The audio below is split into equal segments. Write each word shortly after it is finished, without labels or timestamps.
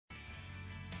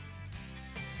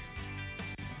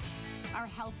Our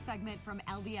health segment from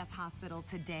LDS Hospital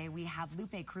today, we have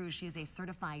Lupe Crux. She is a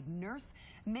certified nurse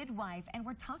midwife, and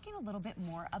we're talking a little bit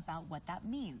more about what that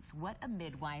means, what a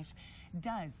midwife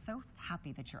does. So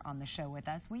happy that you're on the show with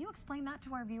us. Will you explain that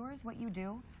to our viewers, what you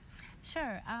do?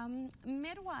 Sure.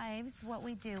 Midwives, what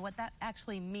we do, what that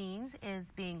actually means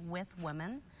is being with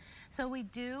women. So we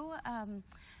do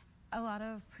a lot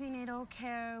of prenatal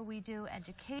care, we do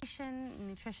education,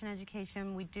 nutrition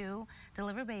education, we do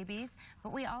deliver babies,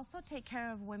 but we also take care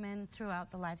of women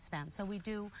throughout the lifespan. So we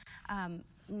do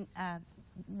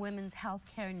women's health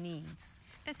care needs.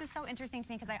 This is so interesting to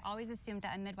me because I always assumed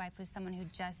that a midwife was someone who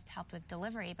just helped with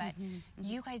delivery, but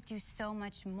you guys do so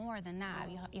much more than that.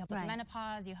 You help with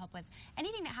menopause, you help with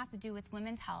anything that has to do with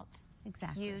women's health.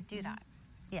 Exactly. You do that.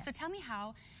 Yes. So tell me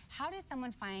how does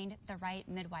someone find the right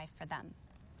midwife for them?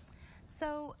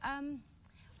 So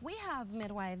we have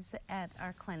midwives at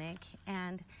our clinic,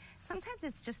 and sometimes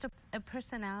it's just a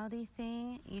personality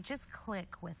thing. You just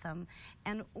click with them,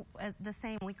 and the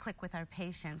same, we click with our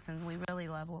patients, and we really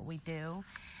love what we do.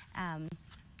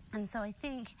 And so I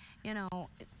think, you know,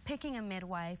 picking a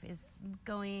midwife is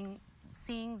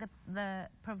seeing the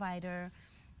provider,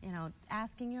 you know,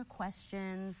 asking your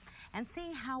questions and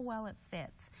seeing how well it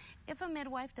fits. If a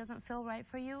midwife doesn't feel right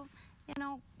for you, you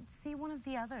know, see one of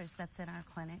the others that's in our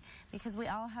clinic, because we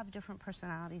all have different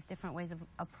personalities, different ways of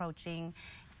approaching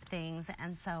things,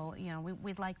 and so, you know,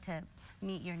 we'd like to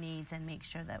meet your needs and make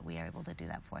sure that we are able to do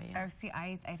that for you. Oh, see,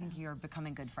 I think you're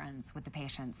becoming good friends with the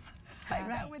patients.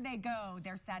 Right. When they go,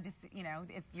 they're sad to see, you know,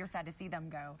 you're sad to see them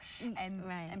go, and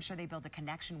I'm sure they build a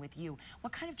connection with you.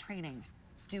 What kind of training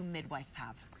do midwives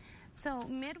have? So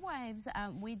midwives,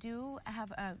 we do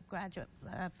have a graduate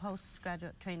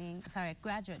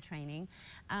training,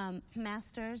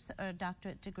 master's or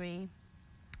doctorate degree.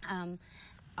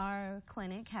 Our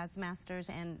clinic has master's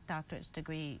and doctorate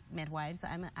degree midwives.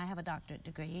 I have a doctorate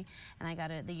degree, and I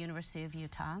got it at the University of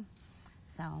Utah.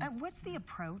 So, what's the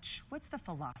approach? What's the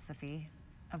philosophy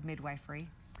of midwifery?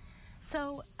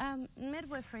 So,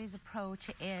 midwifery's approach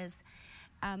is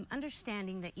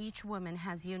understanding that each woman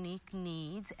has unique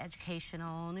needs,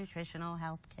 educational, nutritional,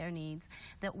 healthcare needs,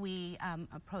 that we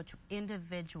approach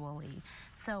individually.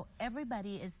 So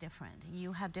everybody is different.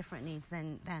 You have different needs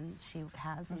than she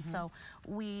has, and so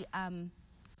we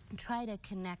try to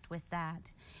connect with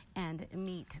that and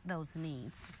meet those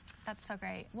needs. That's so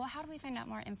great. Well, how do we find out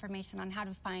more information on how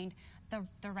to find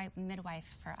the right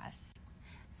midwife for us?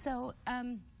 So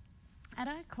at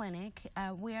our clinic,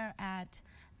 we are at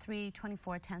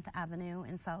 324 10th Avenue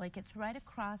in Salt Lake. It's right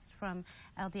across from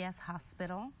LDS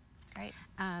Hospital. Great.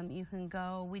 You can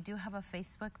go, we do have a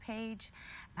Facebook page,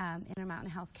 Intermountain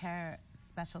Healthcare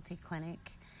Specialty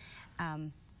Clinic,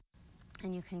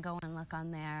 and you can go and look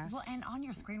on there. Well, and on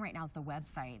your screen right now is the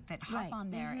website. Hop on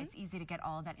there. It's easy to get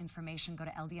all of that information. Go to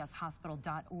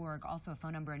ldshospital.org, also a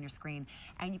phone number on your screen,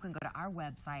 and you can go to our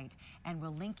website and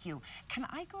we'll link you. Can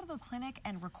I go to the clinic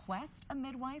and request a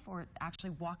midwife, or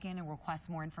actually walk in and request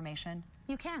more information?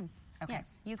 You can. Okay.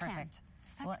 Yes, you Perfect.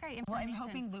 Such great information. Well, I'm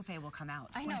hoping Lupe will come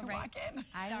out. I know, when I walk in.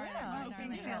 I will. I'm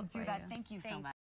hoping she'll do that. Thank you so much.